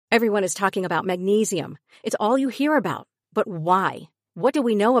Everyone is talking about magnesium. It's all you hear about. But why? What do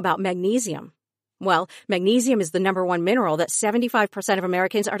we know about magnesium? Well, magnesium is the number one mineral that 75% of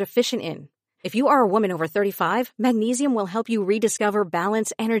Americans are deficient in. If you are a woman over 35, magnesium will help you rediscover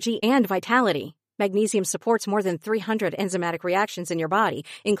balance, energy, and vitality. Magnesium supports more than 300 enzymatic reactions in your body,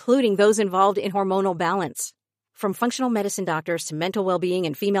 including those involved in hormonal balance. From functional medicine doctors to mental well-being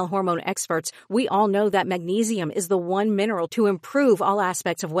and female hormone experts, we all know that magnesium is the one mineral to improve all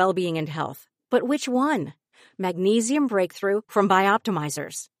aspects of well-being and health. But which one? Magnesium Breakthrough from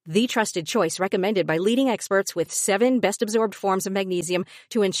Bioptimizers, the trusted choice recommended by leading experts with 7 best-absorbed forms of magnesium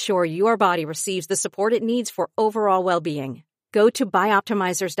to ensure your body receives the support it needs for overall well-being. Go to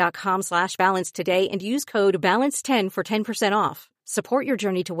bioptimizers.com/balance today and use code BALANCE10 for 10% off. Support your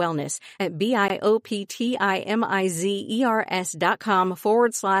journey to wellness at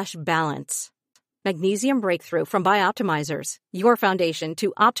bioptimizers.com/balance. Magnesium Breakthrough from Bioptimizers, your foundation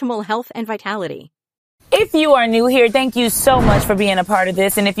to optimal health and vitality. If you are new here, thank you so much for being a part of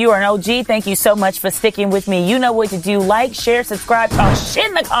this. And if you are an OG, thank you so much for sticking with me. You know what to do. Like, share, subscribe, talk shit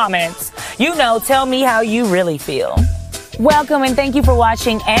in the comments. You know, tell me how you really feel. Welcome and thank you for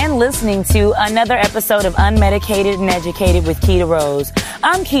watching and listening to another episode of Unmedicated and Educated with Keita Rose.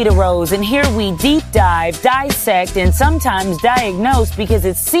 I'm Keita Rose, and here we deep dive, dissect, and sometimes diagnose because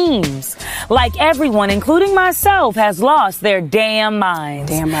it seems like everyone, including myself, has lost their damn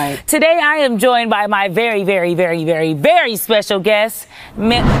minds. Damn right. Today I am joined by my very, very, very, very, very special guest.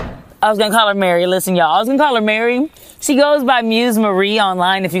 I was going to call her Mary. Listen, y'all. I was going to call her Mary. She goes by Muse Marie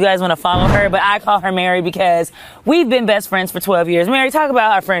online if you guys want to follow her, but I call her Mary because we've been best friends for 12 years. Mary, talk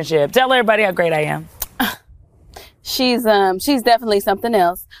about our friendship. Tell everybody how great I am. She's definitely something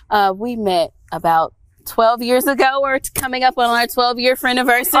else. We met about 12 years ago. We're coming up on our 12-year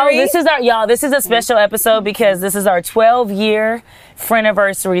friendiversary. Oh, this is a special episode because this is our 12-year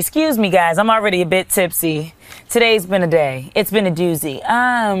friendiversary. Excuse me, guys. I'm already a bit tipsy. Today's been a day. It's been a doozy.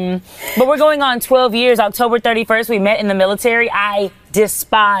 But we're going on 12 years. October 31st, we met in the military. I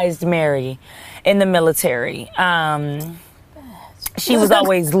despised Mary in the military. She was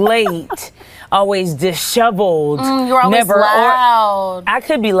always late, always disheveled. You're always loud. I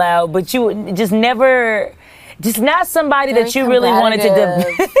could be loud, but you just never, just not somebody that you really wanted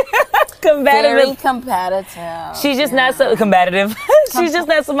to combative. Very competitive. She's just not so combative. She's just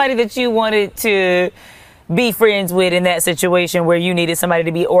not somebody that you wanted to be friends with in that situation where you needed somebody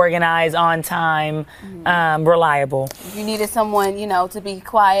to be organized, on time, reliable. You needed someone, to be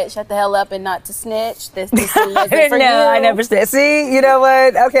quiet, shut the hell up, and not to snitch. This wasn't for you. No, I never said. See, you know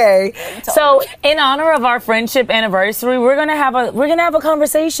what? Okay. So, in honor of our friendship anniversary, we're gonna have a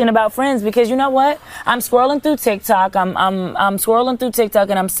conversation about friends because you know what? I'm scrolling through TikTok. I'm scrolling through TikTok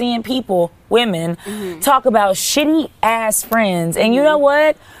and I'm seeing people, women, talk about shitty ass friends, and you know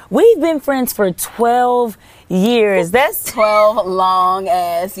what? We've been friends for 12 years. That's 12 long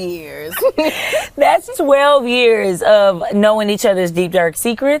ass years. That's 12 years of knowing each other's deep, dark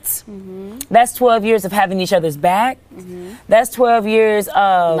secrets. That's 12 years of having each other's back. That's 12 years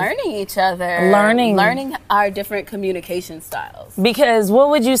of learning each other. Learning our different communication styles. Because what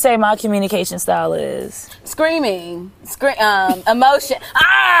would you say my communication style is? Screaming. Emotion.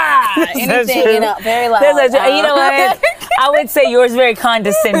 Anything, very loud. You know what? I would say yours very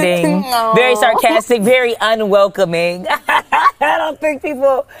condescending, very sarcastic, very unwelcoming. I don't think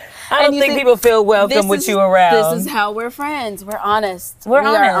people feel welcome with you around. This is how we're friends. We're honest. We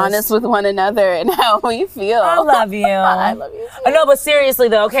are honest with one another and how we feel. I love you. I love you too. No, but seriously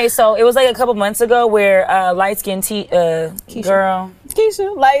though, okay, so it was like a couple months ago where light-skinned girl.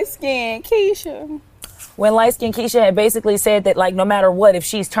 Keisha. Light-skinned Keisha. When light-skinned Keisha had basically said that, like, no matter what, if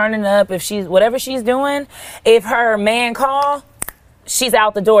she's turning up, if she's, whatever she's doing, if her man call, she's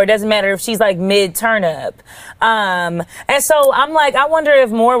out the door. It doesn't matter if she's, like, mid-turn up. And so I'm like, I wonder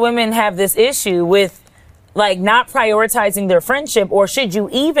if more women have this issue with, like, not prioritizing their friendship, or should you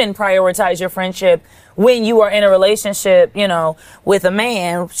even prioritize your friendship when you are in a relationship, with a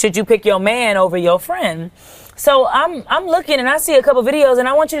man? Should you pick your man over your friend? So I'm looking and I see a couple videos and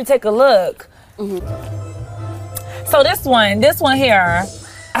I want you to take a look. So this one here,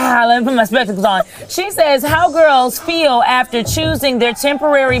 let me put my spectacles on. She says how girls feel after choosing their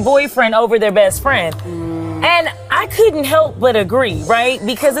temporary boyfriend over their best friend. And I couldn't help but agree, right?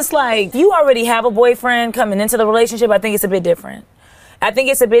 Because it's like, you already have a boyfriend coming into the relationship. I think it's a bit different. I think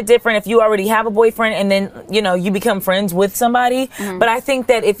it's a bit different if you already have a boyfriend and then, you become friends with somebody. But I think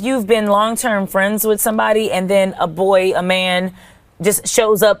that if you've been long-term friends with somebody and then a man just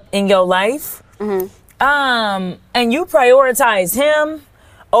shows up in your life, and you prioritize him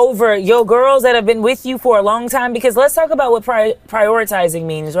over your girls that have been with you for a long time? Because let's talk about what prioritizing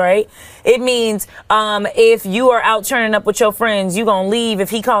means, right? It means if you are out turning up with your friends, you gonna leave if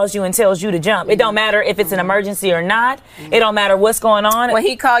he calls you and tells you to jump. It don't matter if it's an emergency or not. It don't matter what's going on. When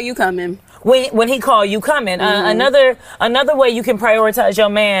he call, you coming. When he call, you coming. Another way you can prioritize your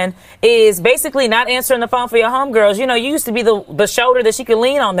man is basically not answering the phone for your homegirls. You know, you used to be the shoulder that she could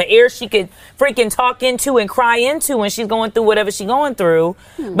lean on, the ear she could freaking talk into and cry into when she's going through whatever she's going through.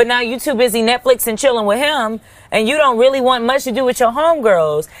 But now you too busy Netflix and chilling with him, and you don't really want much to do with your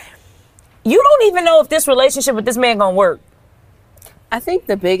homegirls. You don't even know if this relationship with this man gonna work. I think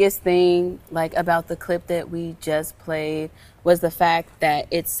the biggest thing, like, about the clip that we just played was the fact that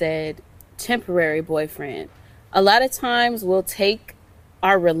it said temporary boyfriend. A lot of times we'll take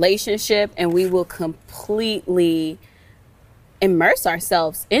our relationship and we will completely immerse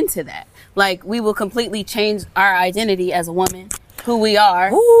ourselves into that. Like, we will completely change our identity as a woman, who we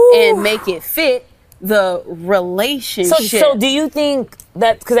are, and make it fit the relationship. So do you think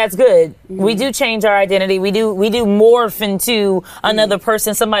that, because that's good, we do change our identity, we do morph into another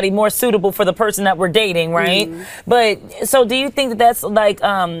person, somebody more suitable for the person that we're dating, right? But so do you think that that's like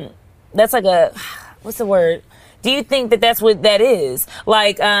that's like a, what's the word? Do you think that that's what that is?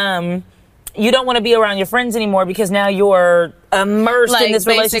 Like, you don't want to be around your friends anymore because now you're immersed in this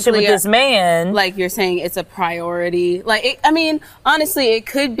relationship with this man. Like you're saying, it's a priority. Like, I mean, honestly, it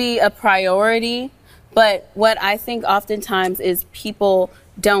could be a priority, but what I think oftentimes is people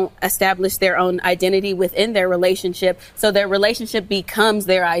don't establish their own identity within their relationship, so their relationship becomes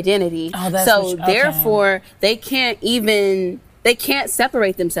their identity. Therefore, they can't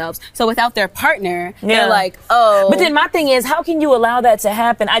separate themselves. So without their partner, they're like, oh. But then my thing is, how can you allow that to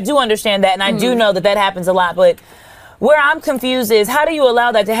happen? I do understand that, and I do know that happens a lot, but where I'm confused is, how do you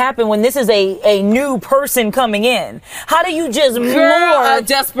allow that to happen when this is a new person coming in? How do you just more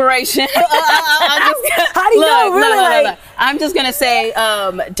desperation? How do you know? Really, look. I'm just gonna say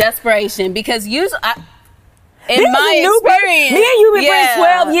desperation, because usually. In my experience, me and you been friends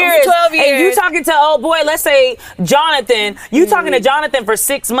 12 years. 12 years. And you talking to old boy, let's say Jonathan. You talking to Jonathan for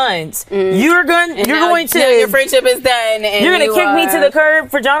 6 months. You're going to. Your friendship is done. And you're going to kick me to the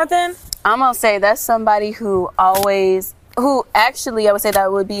curb for Jonathan? I'm going to say that's somebody who actually, I would say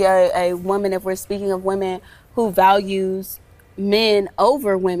that would be a woman, if we're speaking of women, who values men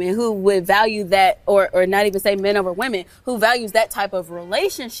over women, who would value that, or not even say men over women, who values that type of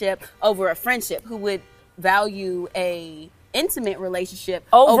relationship over a friendship, who would value a intimate relationship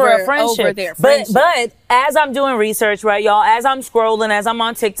over a friendship. Over their friendship. But as I'm doing research, right, y'all, as I'm scrolling, as I'm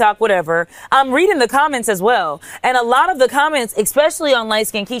on TikTok, whatever, I'm reading the comments as well. And a lot of the comments, especially on Light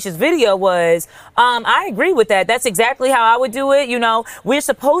Skin Keisha's video, was, I agree with that. That's exactly how I would do it. You know, we're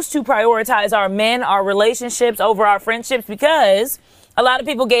supposed to prioritize our men, our relationships over our friendships, because a lot of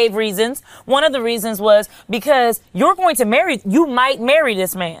people gave reasons. One of the reasons was because you might marry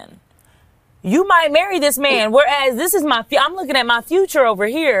this man. You might marry this man, whereas this is I'm looking at my future over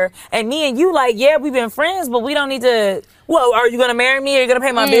here, and me and you, like, yeah, we've been friends, but we don't need to. Well, are you gonna marry me? Are you gonna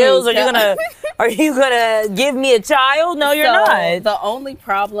pay my bills? Are you gonna give me a child? No, you're not. The only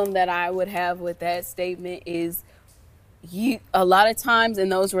problem that I would have with that statement is, a lot of times in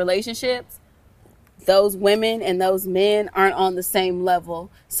those relationships, those women and those men aren't on the same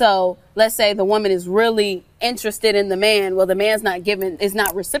level. So let's say the woman is really interested in the man. Well, the man's is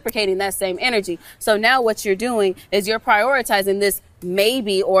not reciprocating that same energy. So now what you're doing is you're prioritizing this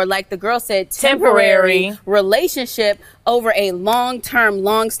maybe, or like the girl said, temporary relationship over a long-term,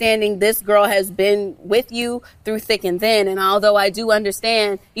 long-standing, this girl has been with you through thick and thin. And although I do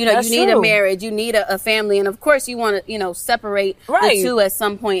understand, you need a marriage, you need a family, and of course you want to, separate the two at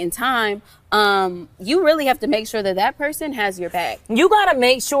some point in time. You really have to make sure that person has your back. You got to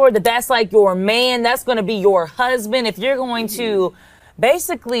make sure that that's like your man. That's going to be your husband. If you're going to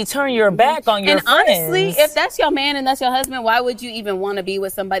basically turn your back on your friends. And honestly, if that's your man and that's your husband, why would you even want to be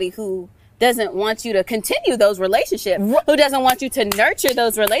with somebody who doesn't want you to continue those relationships, who doesn't want you to nurture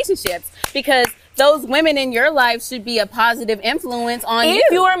those relationships? Because those women in your life should be a positive influence on you.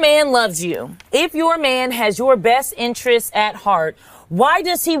 If your man loves you, if your man has your best interests at heart, why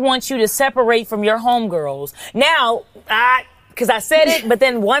does he want you to separate from your homegirls? Now, because I said it, but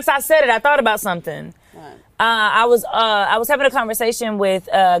then once I said it, I thought about something. I was having a conversation with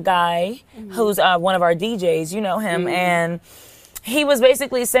a guy who's one of our DJs, you know him, and he was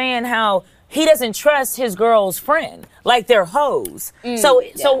basically saying how he doesn't trust his girl's friend, like they're hoes. So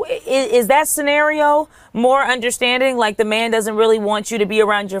is that scenario more understanding? Like the man doesn't really want you to be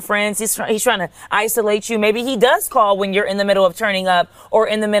around your friends. He's trying to isolate you. Maybe he does call when you're in the middle of turning up or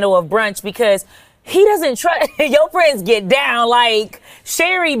in the middle of brunch because he doesn't trust. Your friends get down like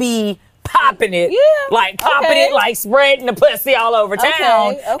Sherry be popping it, like popping it, like spreading the pussy all over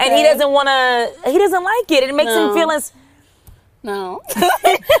town, and he doesn't want to. He doesn't like it. It makes him feel. No. So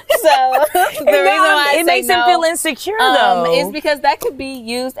the reason why it makes him feel insecure, though, is because that could be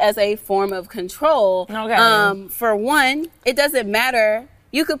used as a form of control. Okay. For one, it doesn't matter.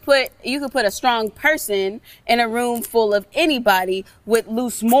 You could put a strong person in a room full of anybody with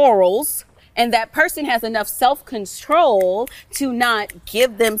loose morals, and that person has enough self-control to not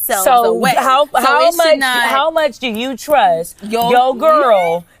give themselves away. How much do you trust your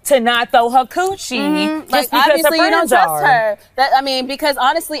girl to not throw her coochie just because obviously her you don't friends trust are? her. Because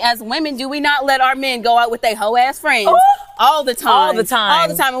honestly, as women, do we not let our men go out with their hoe ass friends all the time?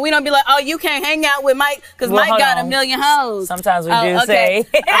 And we don't be like, oh, you can't hang out with Mike because Mike got a million hoes. Sometimes we do say.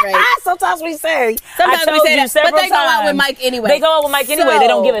 All right. Sometimes we say. Sometimes we say that, but they go out with Mike anyway. They go out with Mike anyway. They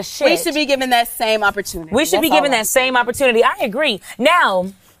don't give a shit. We should be given that same opportunity. We should be given that same opportunity. I agree.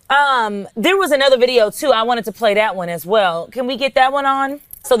 Now, there was another video too. I wanted to play that one as well. Can we get that one on?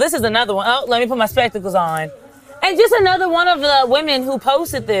 So this is another one. Oh, let me put my spectacles on. And just another one of the women who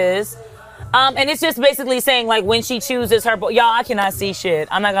posted this. And it's just basically saying, like, when she chooses her y'all, I cannot see shit.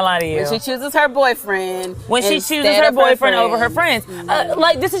 I'm not gonna lie to you. When she chooses her boyfriend. When she chooses her boyfriend over her friends.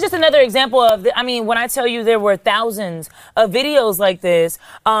 Like, this is just another example of, when I tell you there were thousands of videos like this,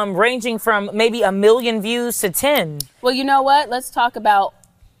 ranging from maybe 1 million views to 10. Well, you know what? Let's talk about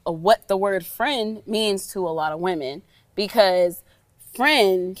what the word friend means to a lot of women. Because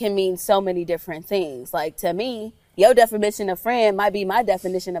friend can mean so many different things. Like, to me, your definition of friend might be my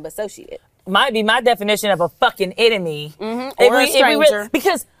definition of associate. Might be my definition of a fucking enemy. Or a stranger.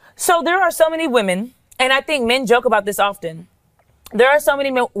 Because, so there are so many women, and I think men joke about this often. There are so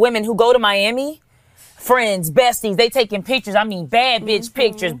many women who go to Miami, friends, besties, they taking pictures. I mean, bad bitch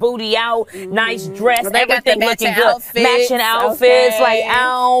pictures, booty out, nice dress, everything looking good. Matching outfits, like,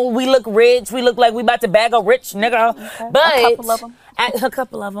 we look rich. We look like we about to bag a rich nigga. But a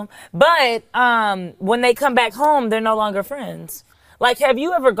couple of them. But when they come back home, they're no longer friends. Like, have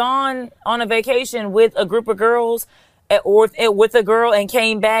you ever gone on a vacation with a group of girls or with a girl and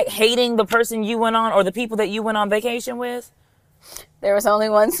came back hating the person you went on or the people that you went on vacation with? There was only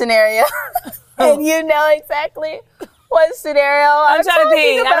one scenario. And you know exactly what scenario I'm trying to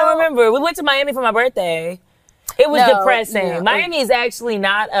think. I don't remember. We went to Miami for my birthday. It was depressing. No. Miami is actually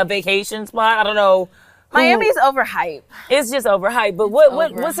not a vacation spot. I don't know. Miami's overhyped. It's just overhyped. But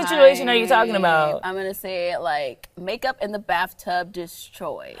what situation are you talking about? I'm going to say it like makeup in the bathtub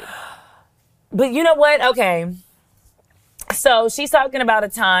destroyed. But you know what? Okay. So she's talking about a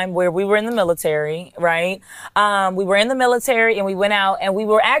time where we were in the military, right? We were in the military and we went out and we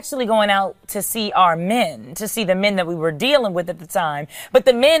were actually going out to see our men, to see the men that we were dealing with at the time. But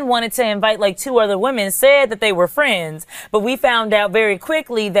the men wanted to invite like 2 other women, said that they were friends. But we found out very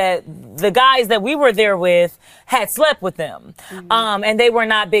quickly that the guys that we were there with had slept with them. And they were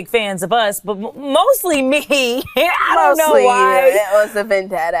not big fans of us, but mostly me. I don't know why. It was a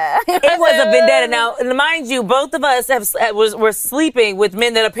vendetta. It was a vendetta. Now, mind you, both of us were sleeping with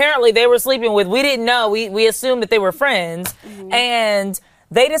men that apparently they were sleeping with. We didn't know. We assumed that they were friends. And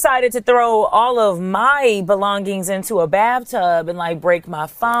they decided to throw all of my belongings into a bathtub and like break my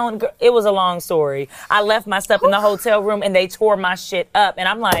phone. It was a long story. I left my stuff in the hotel room and they tore my shit up. And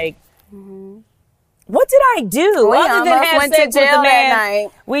I'm like, what did I do? We other than have went sex to jail with the man? that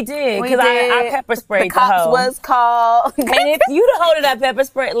night. We did, because I pepper sprayed the cops hoe. was called. And if you'd have holded that pepper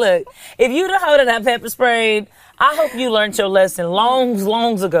spray, look, if you'd have holded that pepper sprayed, I hope you learned your lesson long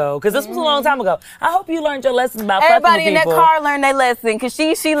ago, because this was a long time ago. I hope you learned your lesson about everybody fucking with people. in that car learned their lesson, because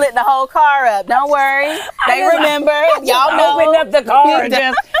she lit the whole car up. Don't worry, they remember. Y'all know. Opened up the car and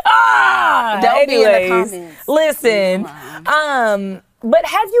just Don't be in the comments. Listen, but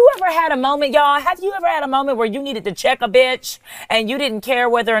have you ever had a moment, y'all? Have you ever had a moment where you needed to check a bitch and you didn't care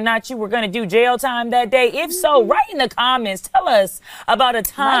whether or not you were going to do jail time that day? If so, write in the comments. Tell us about a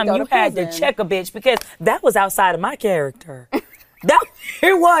time you had to check a bitch, because that was outside of my character.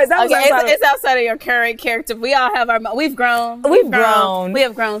 It's outside of your current character. We all have we've grown. We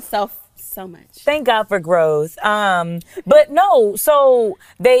have grown so much. Thank God for growth. But no, so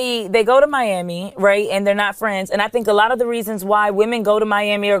they go to Miami, right? And they're not friends. And I think a lot of the reasons why women go to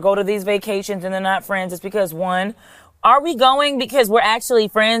Miami or go to these vacations and they're not friends is because, one, are we going because we're actually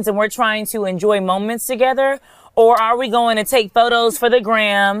friends and we're trying to enjoy moments together? Or are we going to take photos for the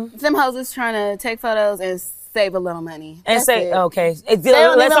gram? Them hoes is trying to take photos and save a little money. And That's say, it. okay, They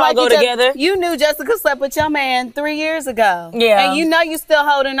don't let's even all like go each other. together. You knew Jessica slept with your man 3 years ago. Yeah. And you know you still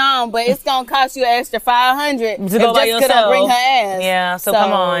holding on, but it's going to cost you an extra $500 To if go by Jessica don't bring her yourself. ass. Yeah, so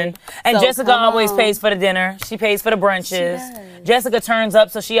come on. And so Jessica come always on. pays for the dinner. She pays for the brunches. She does. Jessica turns up,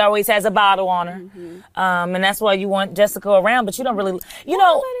 so she always has a bottle on her. And that's why you want Jessica around, but you don't really, you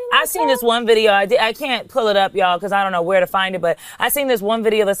know, I seen this one video. I can't pull it up, y'all, because I don't know where to find it, but I seen this one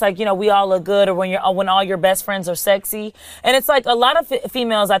video that's like, you know, we all look good, or when all your best friends are sexy. And it's like a lot of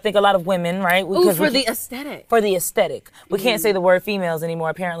females, I think a lot of women, right? Ooh, for the aesthetic. For the aesthetic. We can't say the word females anymore.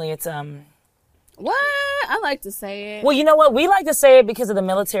 Apparently it's, What? I like to say it. well, you know what? We like to say it because of the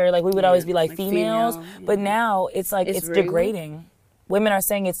military. Like, we would always be like females. female, yeah. But now it's like, it's rude. degrading. Women are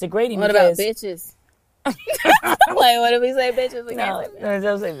saying it's degrading. What about because- bitches? Like, what if we say bitches? We No, can't say bitches.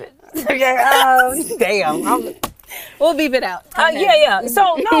 don't say bitch. Okay, damn. We'll beep it out. Okay. Yeah.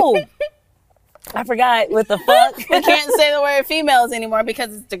 So, no. I forgot what the fuck. We can't say the word females anymore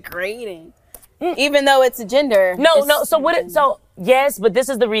because it's degrading. Even though it's a gender. No. So yes, but this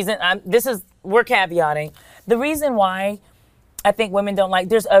is the reason. We're caveating. The reason why I think women don't like.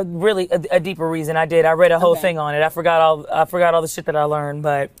 There's a really a deeper reason. I read a whole thing on it. I forgot all the shit that I learned,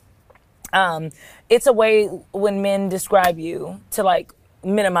 but it's a way when men describe you to like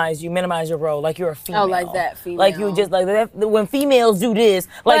minimize your role, like you're a female. Oh, like that female. Like you just like that, when females do this,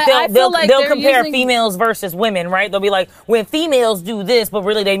 like But I feel like they'll they're compare using- females versus women, right? They'll be like, when females do this, but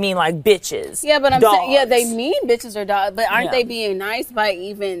really they mean like bitches. Yeah, but I'm dogs. saying, yeah, they mean bitches or dogs, but aren't Yeah. they being nice by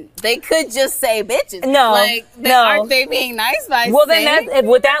even, they could just say bitches. No, Like, no. aren't they being nice by Well, saying? then that's,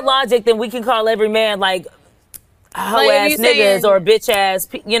 with that logic, then we can call every man like hoe Like, if ass you niggas saying- or bitch ass,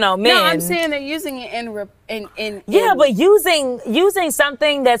 men. No, I'm saying they're using it in yeah, but using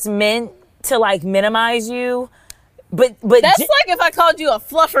something that's meant to like minimize you, but that's like if I called you a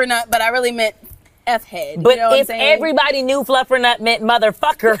fluffer nut, but I really meant F head. but you know what I'm if saying? everybody knew fluffer nut meant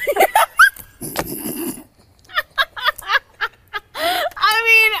motherfucker.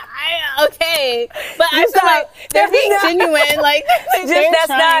 Okay, but I feel like they're that's being not- genuine. Like they're that's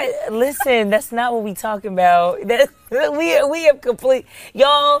trying. not. Listen, that's not what we talking about. We have complete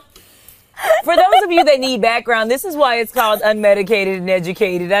y'all. For those of you that need background, this is why it's called unmedicated and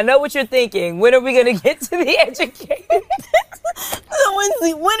educated. I know what you're thinking. When are we going to get to the educated? So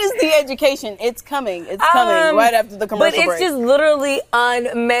when is the education? It's coming. It's coming right after the commercial But it's break. just literally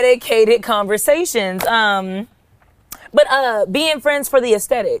unmedicated conversations. But being friends for the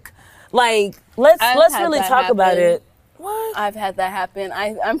aesthetic. Like, let's had really that talk about happen. it. What? I've had that happen.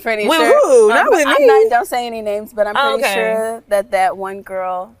 I'm pretty With sure. who? Not with me. Don't say any names, but I'm pretty Okay. sure that one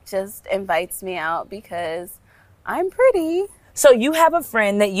girl just invites me out because I'm pretty. So you have a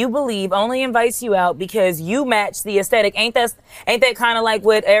friend that you believe only invites you out because you match the aesthetic. Ain't that kind of like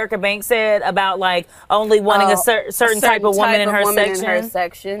what Erica Banks said about like only wanting a certain type of woman in her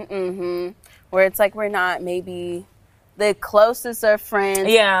section? Mm-hmm. Where it's like we're not maybe the closest of friends.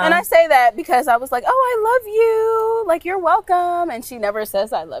 Yeah. And I say that because I was like, oh, I love you. Like, you're welcome. And she never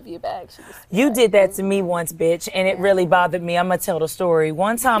says I love you back. She just, You did that to me once, bitch, and it really bothered me. I'm going to tell the story.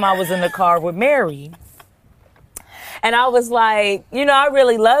 One time I was in the car with Mary, and I was like, I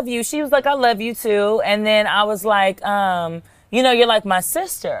really love you. She was like, I love you too. And then I was like, you're like my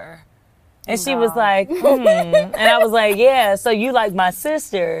sister. And she was like, And I was like, yeah, so you like my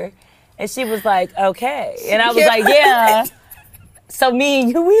sister. And she was like, okay. And I was like, yeah. So me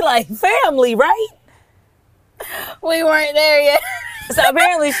and you, we like family, right? we weren't there yet. So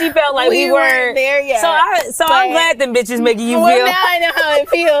apparently she felt like we weren't there yet. So I'm glad them bitches making you Well, feel. now I know how it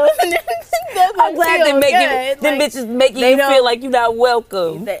feels. I'm glad them bitches making you feel like you're not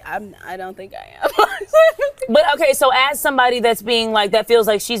welcome. I don't think I am. But okay, so as somebody that's being like, that feels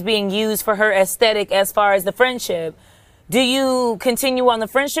like she's being used for her aesthetic as far as the friendship, do you continue on the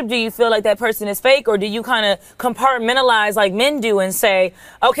friendship? Do you feel like that person is fake? Or do you kind of compartmentalize like men do and say,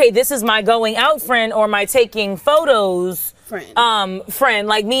 okay, this is my going out friend or my taking photos friend.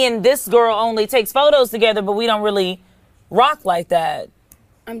 Like me and this girl only takes photos together, but we don't really rock like that.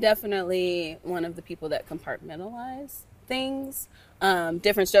 I'm definitely one of the people that compartmentalize things.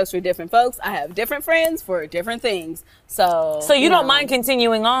 Different strokes for different folks. I have different friends for different things. So you don't mind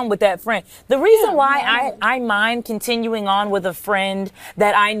continuing on with that friend. The reason why I mind continuing on with a friend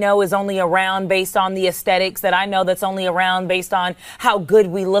that I know is only around based on the aesthetics, that I know that's only around based on how good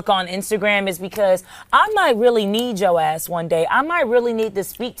we look on Instagram, is because I might really need your ass one day. I might really need to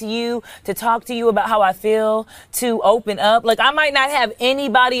speak to you, to talk to you about how I feel, to open up. Like, I might not have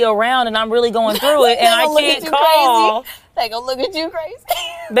anybody around and I'm really going through it and I can't call. Crazy. They gonna look at you crazy.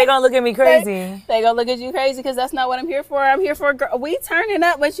 They gonna look at me crazy. They gonna look at you crazy because that's not what I'm here for. I'm here for a girl. We turning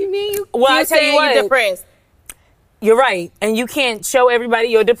up. What you mean? Well, I tell you what. You depressed. You're right. And you can't show everybody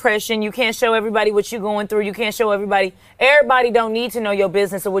your depression. You can't show everybody what you're going through. You can't show everybody don't need to know your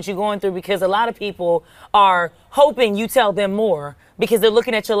business or what you're going through, because a lot of people are hoping you tell them more because they're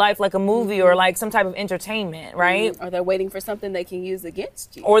looking at your life like a movie or like some type of entertainment, right? Or they're waiting for something they can use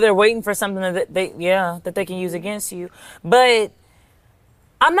against you. Or they're waiting for something that they can use against you. But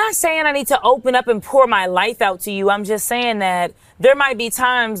I'm not saying I need to open up and pour my life out to you. I'm just saying that there might be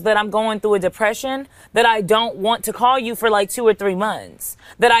times that I'm going through a depression that I don't want to call you for like 2 or 3 months,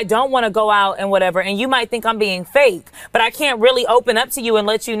 that I don't want to go out and whatever. And you might think I'm being fake, but I can't really open up to you and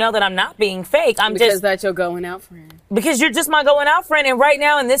let you know that I'm not being fake. Because that's your going out friend. Because you're just my going out friend. And right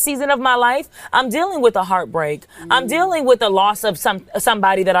now in this season of my life, I'm dealing with a heartbreak. I'm dealing with the loss of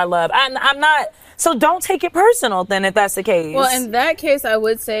somebody that I love. I'm not. So don't take it personal then if that's the case. Well, in that case, I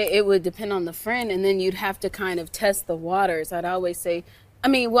would say it would depend on the friend, and then you'd have to kind of test the waters. I'd always say,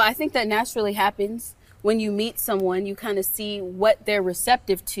 I think that naturally happens. When you meet someone, you kind of see what they're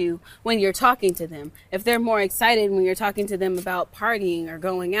receptive to when you're talking to them. If they're more excited when you're talking to them about partying or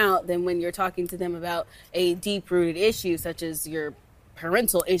going out than when you're talking to them about a deep-rooted issue such as your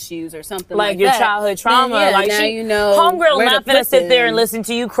parental issues or something like your that, childhood trauma. Then, like now you know. Homegirl not finna sit there and listen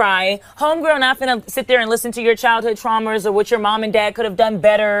to you cry. Homegirl not finna sit there and listen to your childhood traumas or what your mom and dad could have done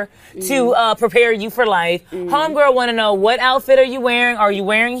better to prepare you for life. Homegirl want to know, what outfit are you wearing? Are you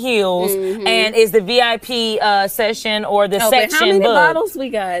wearing heels? And is the VIP session or the section how many booked? bottles we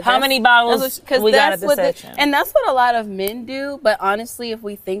got? How many bottles we got at the section? And that's what a lot of men do. But honestly, if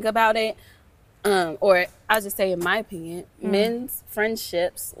we think about it, or I'll just say, in my opinion, men's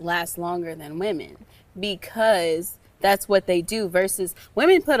friendships last longer than women because that's what they do, versus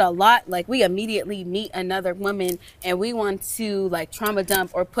women put a lot, like we immediately meet another woman and we want to like trauma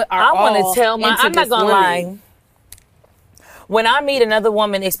dump or put our I'm not gonna lie. When I meet another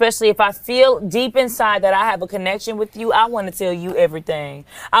woman, especially if I feel deep inside that I have a connection with you, I want to tell you everything.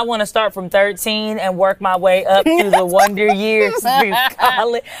 I want to start from 13 and work my way up through the wonder years through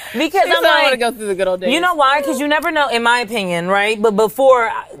college. Because I want to go through the good old days. You know why? Because you never know, in my opinion, right? But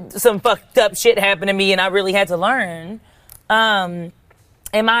before some fucked up shit happened to me and I really had to learn, in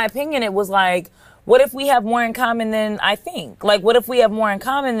my opinion, it was like, what if we have more in common than I think? Like, what if we have more in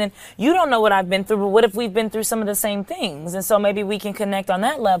common than, you don't know what I've been through, but what if we've been through some of the same things? And so maybe we can connect on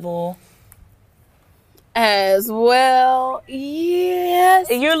that level. As well, yes.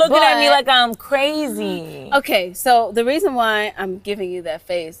 You're looking at me like I'm crazy. Okay, so the reason why I'm giving you that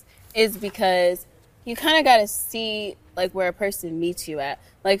face is because you kind of got to see, like, where a person meets you at.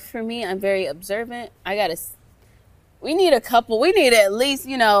 Like, for me, I'm very observant. We need at least, 2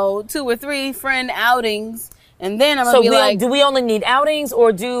 or 3 friend outings. And then I'm going to be like... do we only need outings,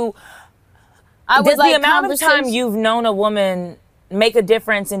 or does the amount of time you've known a woman make a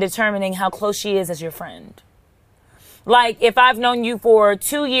difference in determining how close she is as your friend? Like, if I've known you for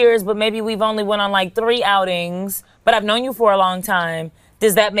 2 years, but maybe we've only went on like 3 outings, but I've known you for a long time,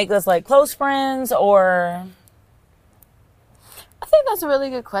 does that make us like close friends, or... I think that's a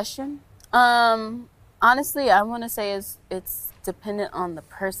really good question. Honestly, I want to say it's dependent on the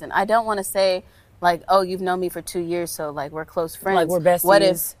person. I don't want to say, like, oh, you've known me for 2 years, so, like, we're close friends. Like, we're besties. What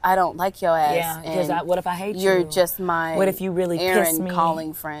if I don't like your ass? Yeah, because what if I hate you? You're just my what if you really piss me?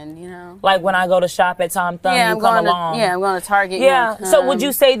 calling friend, Like, when I go to shop at Tom Thumb, you come along. I'm going to Target. Yeah, so would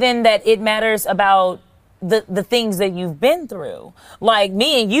you say, then, that it matters about the things that you've been through? Like,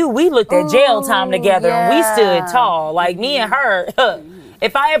 me and you, we looked at jail time together, and we stood tall. Like, me and her...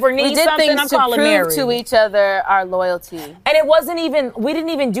 If I ever need something, I'm calling Mary. We did things to prove to each other our loyalty. And we didn't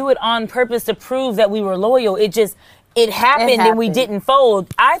even do it on purpose to prove that we were loyal. It happened and we didn't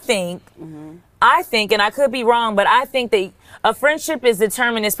fold. I think, and I could be wrong, but I think that a friendship is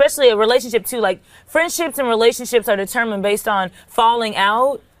determined, especially a relationship too, like friendships and relationships are determined based on falling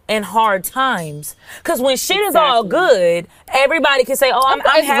out and hard times. Because when shit is all good, everybody can say, oh, I'm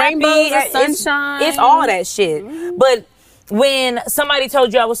happy. Rainbows and sunshine. It's all that shit. But when somebody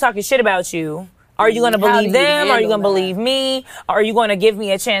told you I was talking shit about you, are you going to believe them? Are you going to believe me? Are you going to give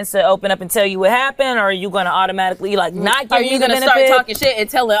me a chance to open up and tell you what happened? Or are you going to automatically not give me the benefit? Are you going to start talking shit and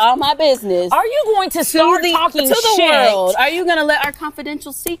telling all my business? Are you going to start talking to shit? The world? Are you going to let our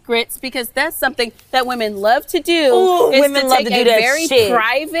confidential secrets, because that's something that women love to do. Women love to do that very shit.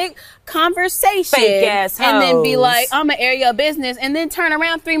 Private conversation, fake ass hoes. And then be like, I'm gonna air your business, and then turn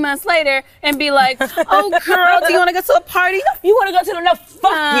around 3 months later and be like, oh girl, do you want to go to a party? You want to go to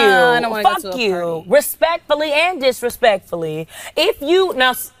fuck you. I don't want to go to a party. Respectfully and disrespectfully. If you,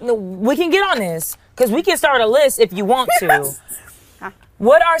 now we can get on this because we can start a list if you want to.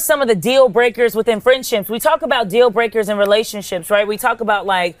 what are some of the deal breakers within friendships? We talk about deal breakers in relationships, right? We talk about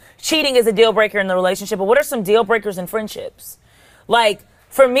like cheating is a deal breaker in the relationship, but what are some deal breakers in friendships? Like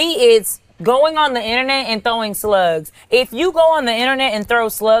for me, it's going on the internet and throwing slugs. If you go on the internet and throw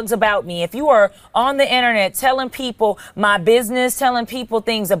slugs about me, if you are on the internet telling people my business, telling people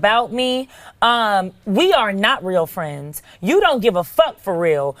things about me, we are not real friends. You don't give a fuck for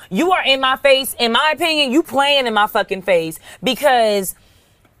real. You are in my face. In my opinion, you playing in my fucking face, because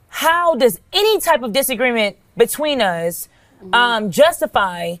how does any type of disagreement between us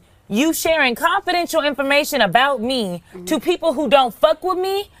justify you sharing confidential information about me to people who don't fuck with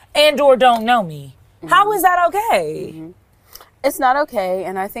me and or don't know me? How is that okay? It's not okay.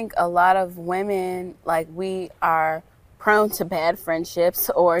 And I think a lot of women, like, we are prone to bad friendships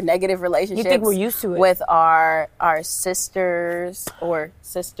or negative relationships. You think we're used to it? With our sisters or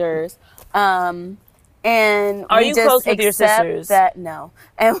sisters. And are we you just close with your accept sisters? That, no.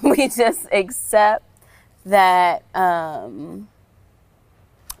 And we just accept that,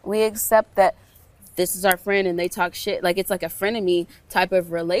 this is our friend and they talk shit. Like, it's like a frenemy type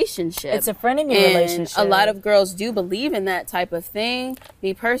of relationship. It's a frenemy and relationship. A lot of girls do believe in that type of thing.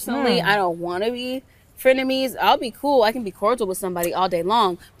 Me personally, I don't want to be frenemies. I'll be cool. I can be cordial with somebody all day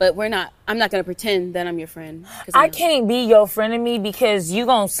long, but I'm not going to pretend that I'm your friend. I can't be your frenemy because you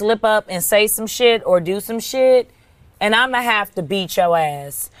going to slip up and say some shit or do some shit, and I'm going to have to beat your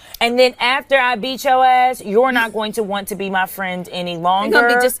ass. And then after I beat your ass, you're not going to want to be my friend any longer. We're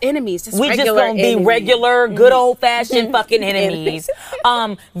going to be just enemies. We just going to be regular, good old-fashioned fucking enemies.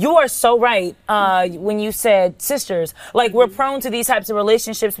 You are so right when you said sisters. Like, we're prone to these types of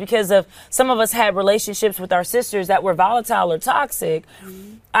relationships because of some of us had relationships with our sisters that were volatile or toxic.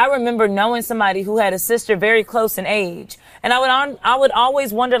 I remember knowing somebody who had a sister very close in age. And I would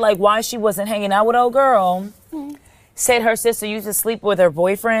always wonder, like, why she wasn't hanging out with old girl. Said her sister used to sleep with her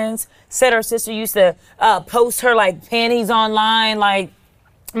boyfriends. Said her sister used to post her, like, panties online, like,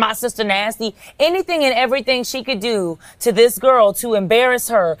 my sister nasty. Anything and everything she could do to this girl to embarrass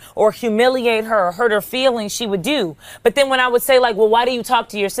her or humiliate her or hurt her feelings, she would do. But then when I would say, like, well, why do you talk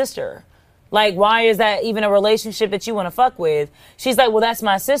to your sister? Like, why is that even a relationship that you want to fuck with? She's like, well, that's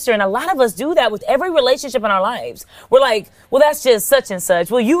my sister. And a lot of us do that with every relationship in our lives. We're like, well, that's just such and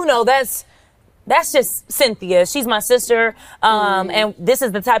such. Well, you know, that's just Cynthia. She's my sister. And this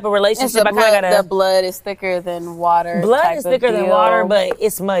is the type of relationship I kind of gotta... The blood is thicker than water. Blood is thicker than water, but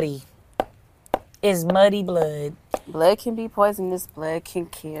it's muddy. It's muddy blood. Blood can be poisonous. Blood can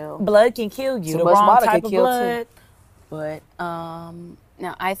kill. Blood can kill you. So the much wrong water type can of kill blood. too. But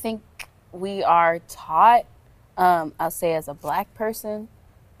now I think we are taught, I'll say as a black person,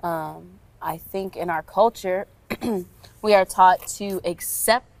 I think in our culture, we are taught to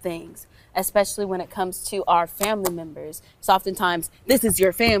accept things, especially when it comes to our family members. So oftentimes, this is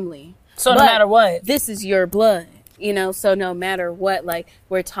your family. So no matter what. This is your blood, you know? So no matter what, like,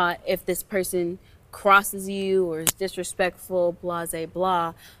 we're taught if this person crosses you or is disrespectful, blase,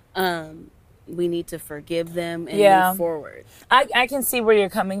 blah, we need to forgive them and move forward. I can see where you're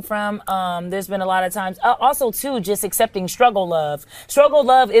coming from. There's been a lot of times. Also, too, just accepting struggle love. Struggle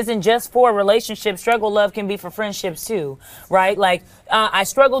love isn't just for relationships. Struggle love can be for friendships, too, right? Like, I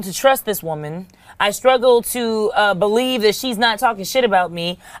struggle to trust this woman. I struggle to believe that she's not talking shit about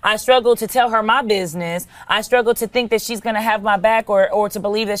me. I struggle to tell her my business. I struggle to think that she's going to have my back or to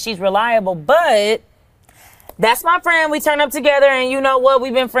believe that she's reliable. But that's my friend. We turn up together, and you know what?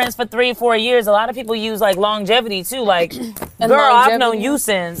 We've been friends for 3-4 years. A lot of people use, like, longevity, too. Like, girl, I've known you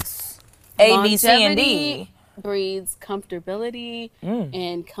since A, B, C, and D. Breeds comfortability,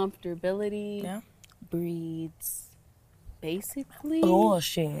 and comfortability breeds basically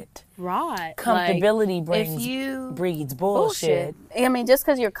bullshit. Right. Comfortability like, breeds bullshit. I mean, just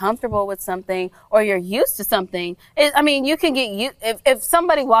because you're comfortable with something or you're used to something, you can get if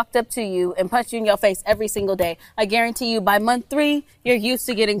somebody walked up to you and punched you in your face every single day, I guarantee you by month 3, you're used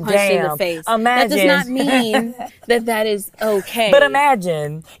to getting punched in the face. Imagine. That does not mean that is okay. But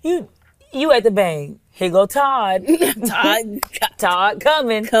imagine you at the bank. Here go Todd. Todd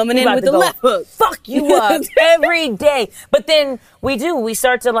coming in with the left hook. Fuck you up every day. But then we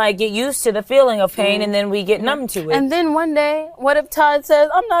start to, like, get used to the feeling of pain, and then we get numb to it. And then one day, what if Todd says,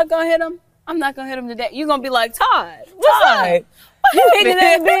 I'm not going to hit him. I'm not going to hit him today. You're going to be like, Todd, what's up? You hitting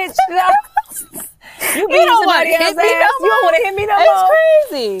that bitch? You don't want to hit me no more. You don't want to hit me no more. It's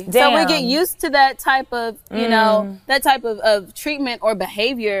crazy. Damn. So we get used to that type of, that type of treatment or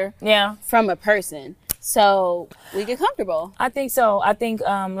behavior from a person. So we get comfortable. I think so. I think,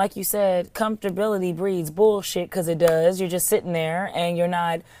 like you said, comfortability breeds bullshit because it does. You're just sitting there and you're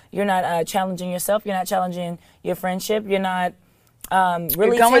not challenging yourself. You're not challenging your friendship. You're not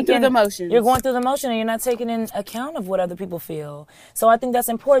Really You're going through the motions. You're going through the motion and you're not taking in account of what other people feel. So I think that's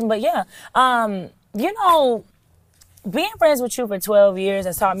important. But yeah, you know, being friends with you for 12 years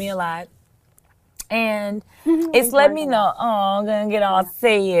has taught me a lot. And it's let me know, I'm going to get all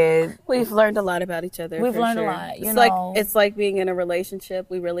sad. We've learned a lot about each other. We've learned a lot. You know, it's like being in a relationship.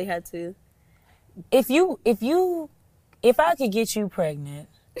 We really had to. If I could get you pregnant,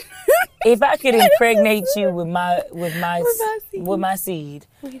 if I could impregnate you with my seed,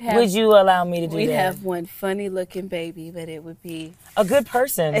 would you allow me to do that? We'd have one funny looking baby, but it would be a good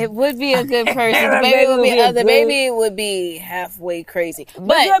person. It would be a good person. The baby would be halfway crazy,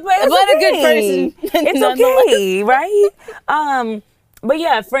 but a good person. It's okay, right? But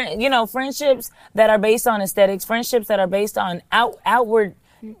yeah, friendships that are based on aesthetics, friendships that are based on outward.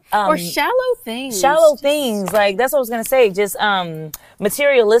 Or shallow things. Like, that's what I was going to say. Just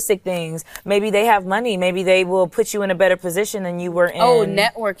materialistic things. Maybe they have money. Maybe they will put you in a better position than you were in. Oh,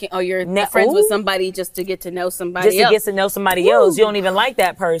 networking. Oh, you're friends with somebody just to get to know somebody else. Just to get to know somebody else. You don't even like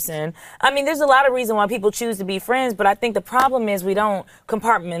that person. I mean, there's a lot of reason why people choose to be friends, but I think the problem is we don't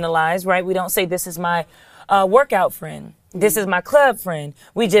compartmentalize, right? We don't say, this is my workout friend. This is my club friend.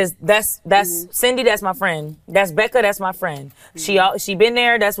 We just, that's Cindy, that's my friend. That's Becca, that's my friend. She been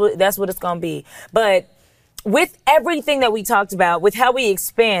there, that's what it's gonna be. But with everything that we talked about, with how we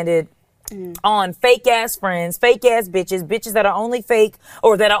expanded on fake ass friends, fake ass bitches that are only fake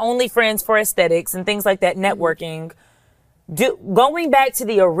or that are only friends for aesthetics and things like that, networking, going back to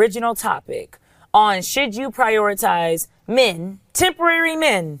the original topic on should you prioritize temporary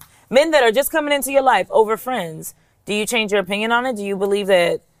men that are just coming into your life over friends. Do you change your opinion on it? Do you believe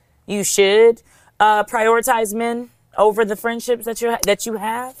that you should prioritize men over the friendships that you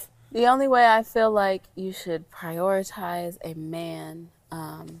have? The only way I feel like you should prioritize a man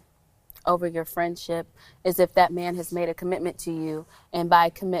over your friendship is if that man has made a commitment to you. And by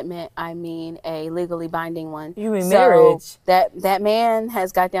commitment, I mean a legally binding one. You mean marriage. That man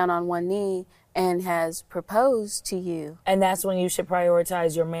has got down on one knee and has proposed to you. And that's when you should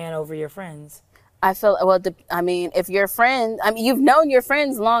prioritize your man over your friends. I feel, if your friend, you've known your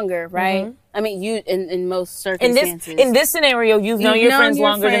friends longer, right? Mm-hmm. I mean, you, in most circumstances. In this scenario, you've known your friends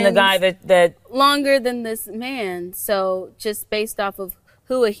longer than the guy that... Longer than this man. So just based off of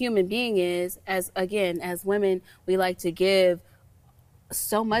who a human being is, as women, we like to give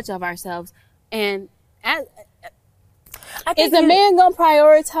so much of ourselves. And is a man going to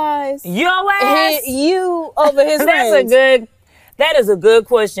prioritize your ass? You over his friends? That is a good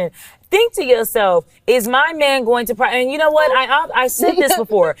question. Think to yourself, is my man going to... And you know what? I said this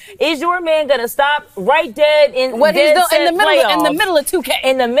before. Is your man going to stop right dead in what he's doing in the middle of 2K?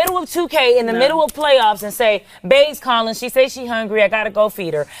 In the middle of 2K, in the middle of playoffs and say, Babe's calling. She says she's hungry. I got to go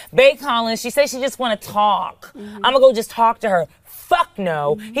feed her. Babe calling. She says she just want to talk. Mm-hmm. I'm going to go just talk to her. Fuck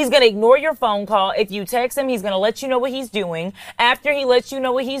no. Mm-hmm. He's going to ignore your phone call. If you text him, he's going to let you know what he's doing. After he lets you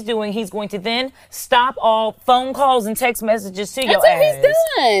know what he's doing, he's going to then stop all phone calls and text messages to your ass. That's what he's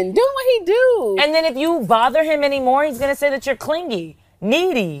done. Doing what he do. And then if you bother him anymore, he's going to say that you're clingy,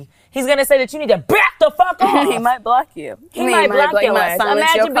 needy. He's going to say that you need to back the fuck off. He might block you. He might block your ass.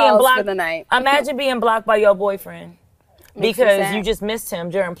 Imagine being blocked by your boyfriend. Because you just missed him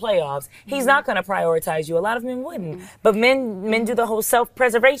during playoffs. He's not going to prioritize you. A lot of men wouldn't. Mm-hmm. But men do the whole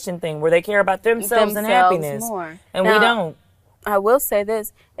self-preservation thing where they care about themselves and happiness. More. And now, we don't. I will say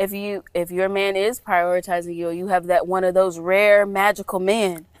this. If your man is prioritizing you, you have that one of those rare magical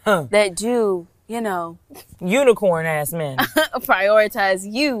men that do, unicorn-ass men. prioritize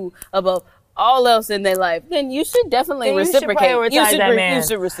you above all else in their life, then you should definitely reciprocate. You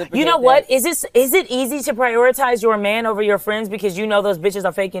should reciprocate. You know what? Is it easy to prioritize your man over your friends because you know those bitches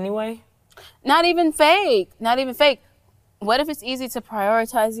are fake anyway? Not even fake. What if it's easy to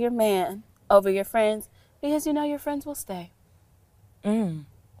prioritize your man over your friends because you know your friends will stay? Because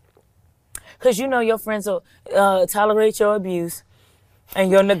you know your friends will tolerate your abuse. And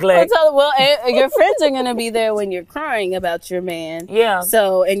your neglect. Your friends are going to be there when you're crying about your man. Yeah.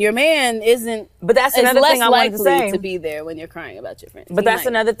 So, and your man isn't. But that's another thing I wanted to say. To be there when you're crying about your friends. But that's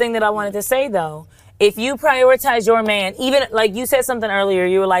another thing that I wanted to say, though. If you prioritize your man, even like you said something earlier,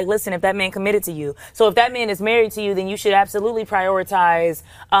 you were like, listen, if that man committed to you. So if that man is married to you, then you should absolutely prioritize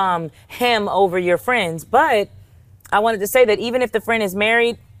him over your friends. But I wanted to say that even if the friend is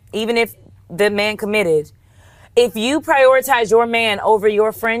married, even if the man committed, if you prioritize your man over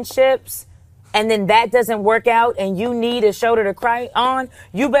your friendships and then that doesn't work out and you need a shoulder to cry on,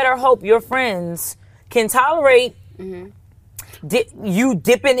 you better hope your friends can tolerate you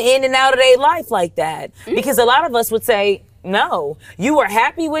dipping in and out of their life like that. Mm-hmm. Because a lot of us would say, No, you were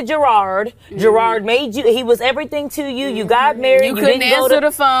happy with Gerard. Gerard made you. He was everything to you. You got married. You couldn't answer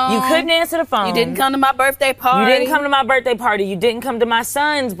the phone. You couldn't answer the phone. You didn't come to my birthday party. You didn't come to my birthday party. You didn't come to my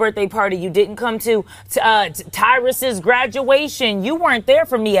son's birthday party. You didn't come to Tyrus's graduation. You weren't there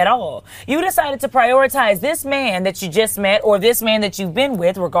for me at all. You decided to prioritize this man that you just met or this man that you've been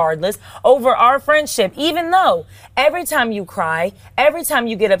with, regardless, over our friendship. Even though every time you cry, every time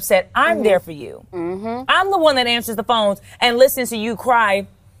you get upset, I'm there for you. I'm the one that answers the phones and listens to you cry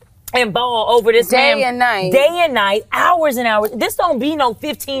and bawl over this man. Day and night. Day and night, hours and hours. This don't be no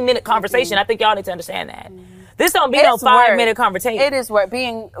 15-minute conversation. I think y'all need to understand that. This don't be no 5-minute conversation. It is work.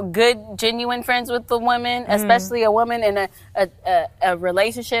 Being good, genuine friends with the women, especially a woman in a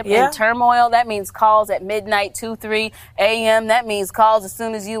relationship in turmoil, that means calls at midnight, 2, 3 a.m. That means calls as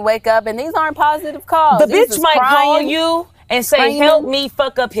soon as you wake up. And these aren't positive calls. The bitch might call you and say, help me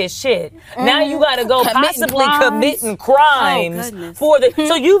fuck up his shit. Now you gotta go committing crimes for the.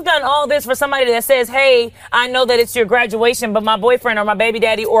 So you've done all this for somebody that says, hey, I know that it's your graduation, but my boyfriend or my baby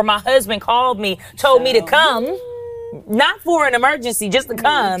daddy or my husband called me, told me to come. Not for an emergency, just to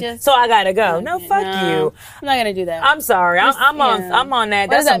come. So I gotta go. No, fuck you. I'm not gonna do that. I'm sorry. I'm on that.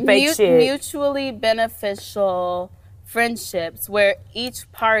 That's some fake shit. Mutually beneficial friendships where each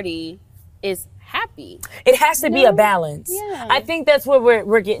party is happy. It has to be a balance. Yeah. I think that's what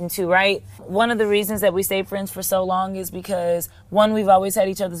we're getting to, right? One of the reasons that we stayed friends for so long is because, one, we've always had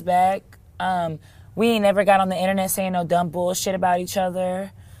each other's back. We ain't never got on the internet saying no dumb bullshit about each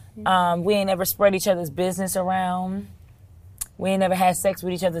other. We ain't never spread each other's business around. We ain't never had sex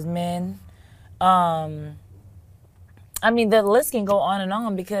with each other's men. I mean, the list can go on and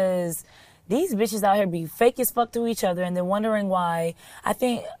on because these bitches out here be fake as fuck to each other and then wondering why. I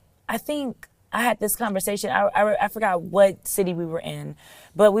think I had this conversation. I forgot what city we were in,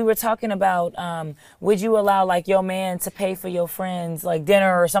 but we were talking about, would you allow like your man to pay for your friends like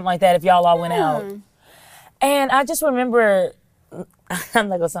dinner or something like that if y'all all went out? And I just remember, I'm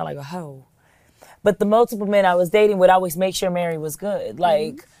not gonna sound like a hoe, but the multiple men I was dating would always make sure Mary was good.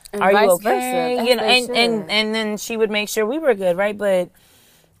 Like, are you okay? You know, and then she would make sure we were good, right? But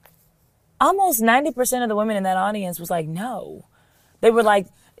almost 90% of the women in that audience was like, no. They were like,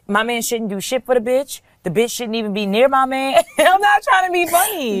 my man shouldn't do shit for the bitch. The bitch shouldn't even be near my man. I'm not trying to be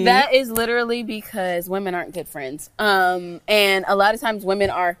funny. That is literally because women aren't good friends. And a lot of times women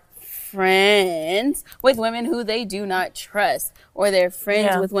are friends with women who they do not trust, or they're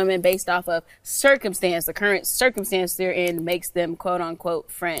friends with women based off of circumstance. The current circumstance they're in makes them quote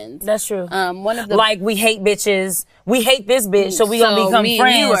unquote friends. That's true. One of the like we hate bitches. We hate this bitch, so we gonna become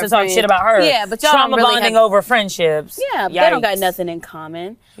friends and talk shit about her. Yeah, but y'all trauma really bonding over friendships. Yeah, but they don't got nothing in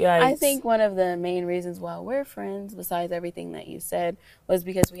common. Yikes. I think one of the main reasons why we're friends, besides everything that you said, was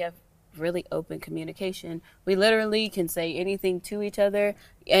because we have really open communication. We literally can say anything to each other,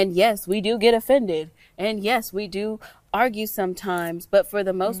 and yes, we do get offended, and yes, we do argue sometimes, but for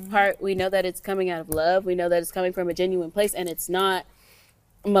the most part, we know that it's coming out of love. We know that it's coming from a genuine place, and it's not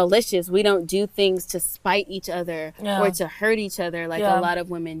malicious. We don't do things to spite each other or to hurt each other like a lot of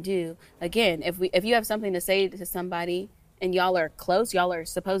women do. Again, if you have something to say to somebody and y'all are close, y'all are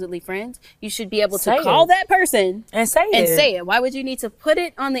supposedly friends, you should be able to call that person and say it. Why would you need to put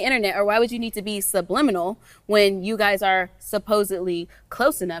it on the internet, or why would you need to be subliminal when you guys are supposedly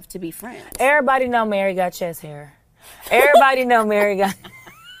close enough to be friends? Everybody know Mary got chest hair. Everybody know Mary got...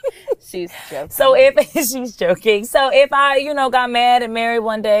 She's joking. So she's joking. So if I, got mad at Mary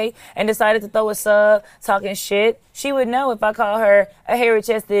one day and decided to throw a sub talking shit, she would know if I call her a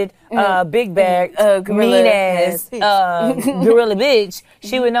hairy-chested, big bag, mean ass, gorilla bitch.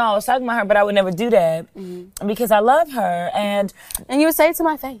 She would know I was talking about her, but I would never do that because I love her. And you would say it to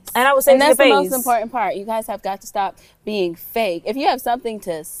my face. And I would say it to your face. And that's the most important part. You guys have got to stop being fake. If you have something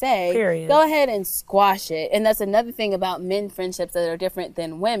to say, go ahead and squash it. And that's another thing about men friendships that are different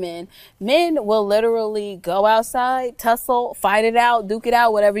than women. Men will literally go outside, tussle, fight it out, duke it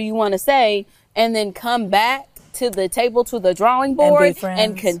out, whatever you want to say, and then come back to the table, to the drawing board,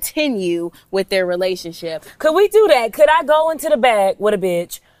 and continue with their relationship. Could we do that? Could I go into the back with a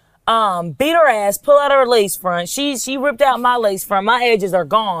bitch, beat her ass, pull out her lace front? She ripped out my lace front. My edges are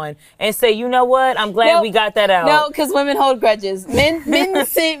gone. And say, you know what? I'm glad we got that out. No, because women hold grudges. Men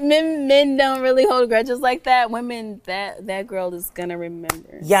don't really hold grudges like that. Women, that girl is gonna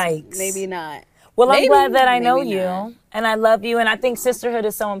remember. Yikes. Maybe not. Well, I'm glad that I know you, and I love you, and I think sisterhood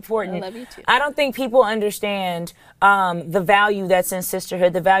is so important. I love you too. I don't think people understand the value that's in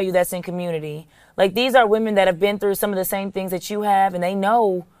sisterhood, the value that's in community. Like, these are women that have been through some of the same things that you have, and they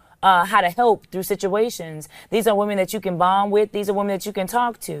know how to help through situations. These are women that you can bond with. These are women that you can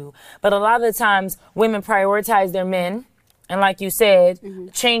talk to. But a lot of the times, women prioritize their men and like you said,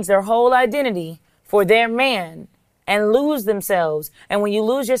 change their whole identity for their man and lose themselves. And when you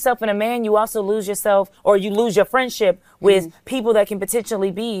lose yourself in a man, you also lose yourself, or you lose your friendship with people that can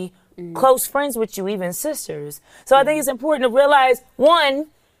potentially be close friends with you, even sisters. So I think it's important to realize, one,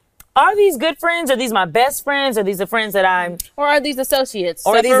 are these good friends? Are these my best friends? Are these the friends that I'm... Or are these associates?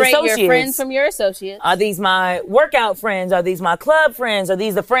 Or are these Separate associates? your friends from your associates. Are these my workout friends? Are these my club friends? Are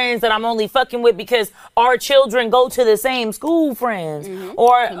these the friends that I'm only fucking with because our children go to the same school friends?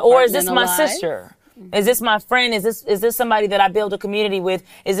 Or is this my sister? Is this my friend? Is this somebody that I build a community with?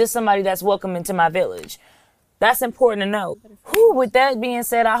 Is this somebody that's welcome into my village? That's important to know. With that being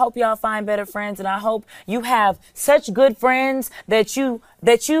said, I hope y'all find better friends, and I hope you have such good friends that you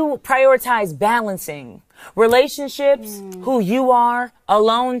prioritize balancing relationships, who you are,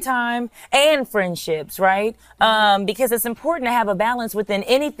 alone time, and friendships, right? Because it's important to have a balance within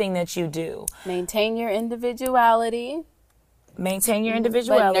anything that you do. Maintain your individuality.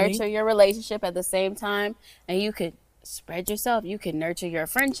 But nurture your relationship at the same time, and you could spread yourself. You can nurture your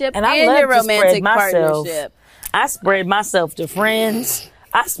friendship and your romantic partnership. I spread myself to friends.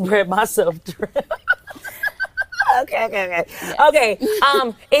 I spread myself to... Okay.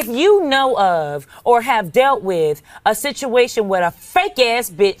 If you know of or have dealt with a situation with a fake ass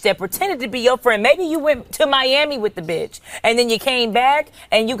bitch that pretended to be your friend, maybe you went to Miami with the bitch and then you came back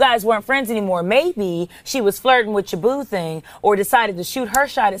and you guys weren't friends anymore. Maybe she was flirting with your boo thing, or decided to shoot her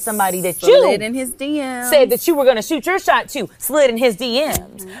shot at somebody that slid in his DMs. Said that you were going to shoot your shot to, slid in his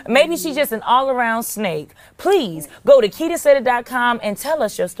DMs. Maybe she's just an all-around snake. Please go to KitaSaidIt.com and tell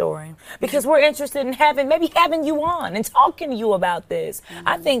us your story, because we're interested in having you on and talking to you about this.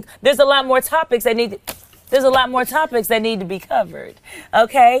 I think there's a lot more topics that need to be covered.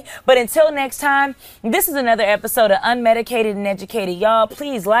 Okay? But until next time, this is another episode of Unmedicated and Educated. Y'all,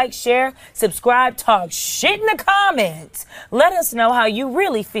 please like, share, subscribe, talk shit in the comments. Let us know how you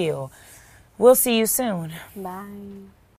really feel. We'll see you soon. Bye.